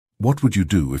What would you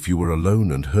do if you were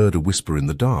alone and heard a whisper in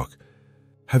the dark?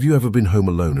 Have you ever been home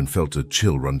alone and felt a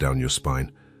chill run down your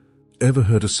spine? Ever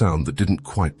heard a sound that didn't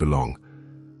quite belong?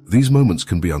 These moments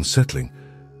can be unsettling,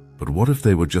 but what if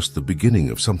they were just the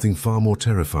beginning of something far more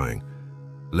terrifying?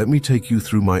 Let me take you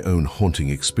through my own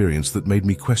haunting experience that made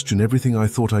me question everything I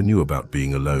thought I knew about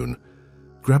being alone.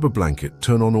 Grab a blanket,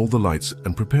 turn on all the lights,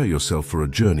 and prepare yourself for a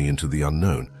journey into the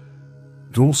unknown.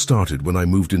 It all started when I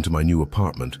moved into my new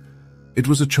apartment. It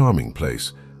was a charming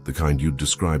place, the kind you'd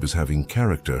describe as having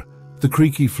character. The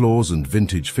creaky floors and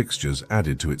vintage fixtures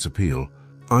added to its appeal.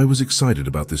 I was excited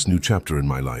about this new chapter in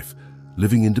my life,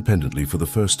 living independently for the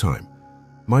first time.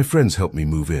 My friends helped me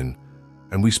move in,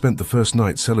 and we spent the first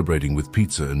night celebrating with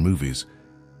pizza and movies.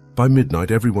 By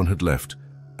midnight, everyone had left,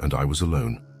 and I was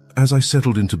alone. As I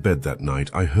settled into bed that night,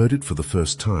 I heard it for the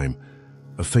first time,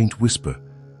 a faint whisper.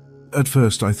 At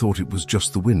first, I thought it was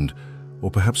just the wind, or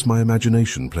perhaps my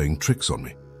imagination playing tricks on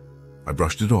me. I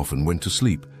brushed it off and went to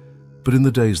sleep, but in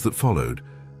the days that followed,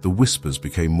 the whispers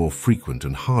became more frequent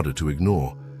and harder to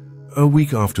ignore. A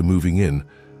week after moving in,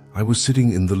 I was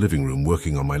sitting in the living room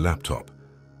working on my laptop.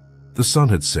 The sun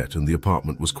had set and the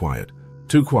apartment was quiet.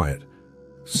 Too quiet.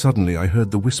 Suddenly I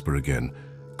heard the whisper again,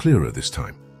 clearer this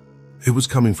time. It was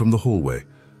coming from the hallway.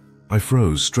 I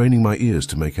froze, straining my ears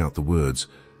to make out the words,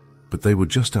 but they were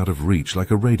just out of reach,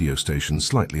 like a radio station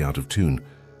slightly out of tune.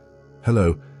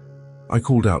 "Hello," I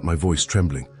called out, my voice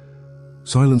trembling.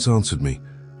 Silence answered me.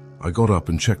 I got up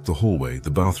and checked the hallway,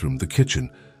 the bathroom, the kitchen,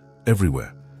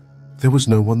 everywhere. There was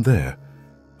no one there.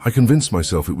 I convinced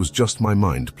myself it was just my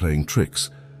mind playing tricks,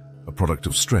 a product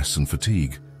of stress and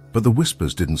fatigue. But the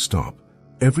whispers didn't stop.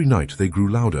 Every night they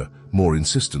grew louder, more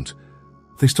insistent.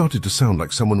 They started to sound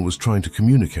like someone was trying to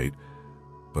communicate,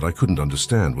 but I couldn't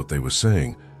understand what they were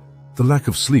saying. The lack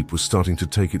of sleep was starting to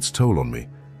take its toll on me,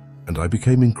 and I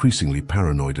became increasingly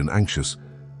paranoid and anxious.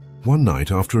 One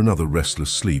night, after another restless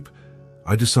sleep,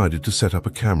 I decided to set up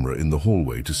a camera in the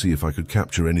hallway to see if I could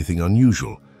capture anything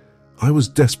unusual. I was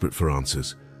desperate for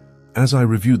answers. As I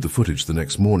reviewed the footage the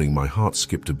next morning, my heart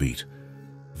skipped a beat.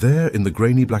 There, in the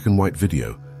grainy black and white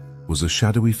video, was a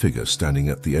shadowy figure standing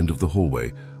at the end of the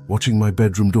hallway, watching my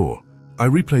bedroom door. I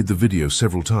replayed the video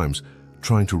several times,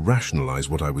 trying to rationalize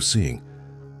what I was seeing.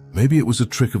 Maybe it was a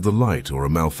trick of the light or a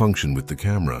malfunction with the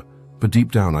camera, but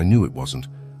deep down I knew it wasn't.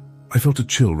 I felt a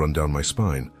chill run down my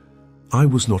spine. I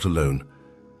was not alone.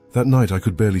 That night I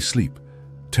could barely sleep,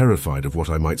 terrified of what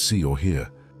I might see or hear.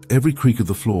 Every creak of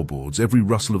the floorboards, every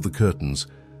rustle of the curtains,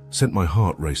 sent my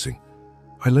heart racing.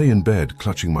 I lay in bed,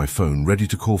 clutching my phone, ready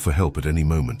to call for help at any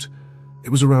moment. It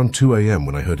was around 2 a.m.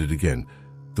 when I heard it again,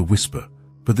 the whisper.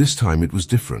 But this time it was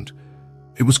different.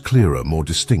 It was clearer, more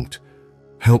distinct.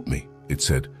 "Help me," it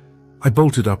said. I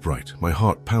bolted upright, my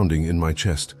heart pounding in my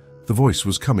chest. The voice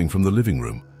was coming from the living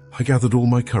room. I gathered all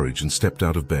my courage and stepped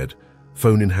out of bed,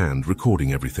 phone in hand,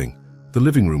 recording everything. The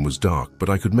living room was dark, but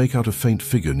I could make out a faint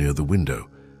figure near the window.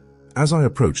 As I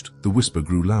approached, the whisper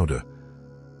grew louder.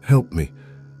 "Help me.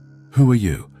 Who are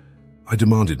you?" I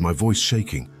demanded, my voice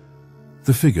shaking.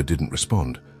 The figure didn't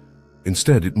respond.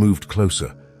 Instead, it moved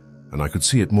closer, and I could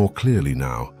see it more clearly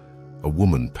now. A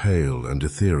woman, pale and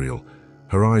ethereal,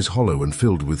 her eyes hollow and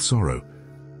filled with sorrow.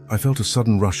 I felt a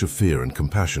sudden rush of fear and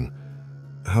compassion.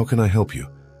 "How can I help you?"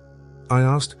 I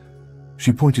asked.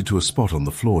 She pointed to a spot on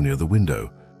the floor near the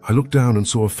window. I looked down and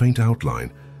saw a faint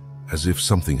outline, as if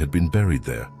something had been buried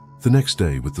there. The next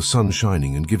day, with the sun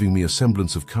shining and giving me a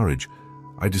semblance of courage,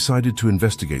 I decided to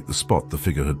investigate the spot the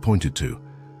figure had pointed to.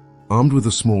 Armed with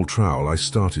a small trowel, I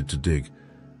started to dig.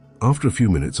 After a few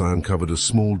minutes, I uncovered a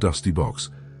small, dusty box.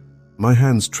 My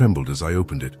hands trembled as I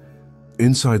opened it.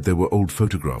 Inside there were old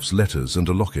photographs, letters, and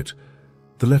a locket.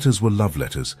 The letters were love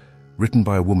letters, written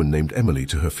by a woman named Emily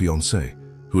to her fiancé,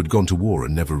 who had gone to war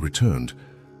and never returned.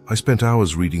 I spent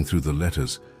hours reading through the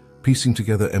letters, piecing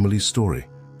together Emily's story.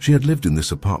 She had lived in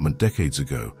this apartment decades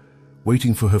ago,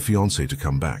 waiting for her fiancé to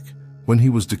come back. When he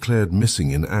was declared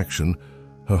missing in action,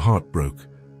 her heart broke,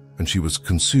 and she was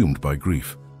consumed by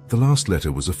grief. The last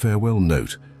letter was a farewell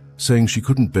note, saying she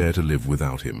couldn't bear to live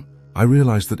without him. I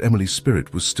realized that Emily's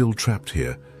spirit was still trapped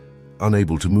here,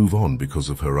 unable to move on because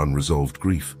of her unresolved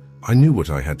grief. I knew what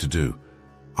I had to do.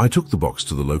 I took the box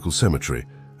to the local cemetery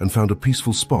and found a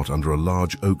peaceful spot under a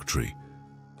large oak tree.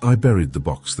 I buried the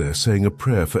box there, saying a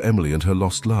prayer for Emily and her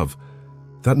lost love.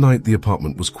 That night the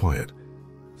apartment was quiet.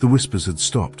 The whispers had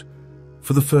stopped.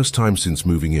 For the first time since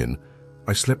moving in,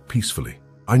 I slept peacefully.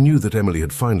 I knew that Emily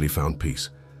had finally found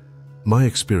peace. My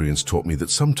experience taught me that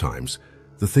sometimes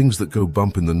the things that go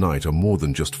bump in the night are more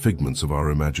than just figments of our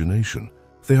imagination.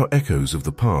 They are echoes of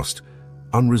the past,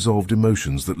 unresolved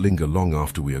emotions that linger long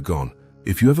after we are gone.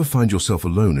 If you ever find yourself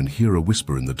alone and hear a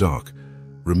whisper in the dark,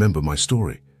 remember my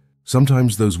story.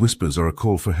 Sometimes those whispers are a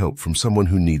call for help from someone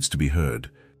who needs to be heard.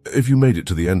 If you made it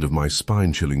to the end of my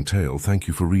spine-chilling tale, thank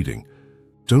you for reading.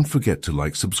 Don't forget to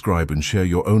like, subscribe, and share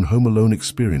your own Home Alone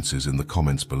experiences in the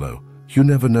comments below. You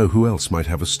never know who else might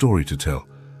have a story to tell.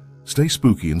 Stay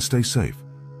spooky and stay safe.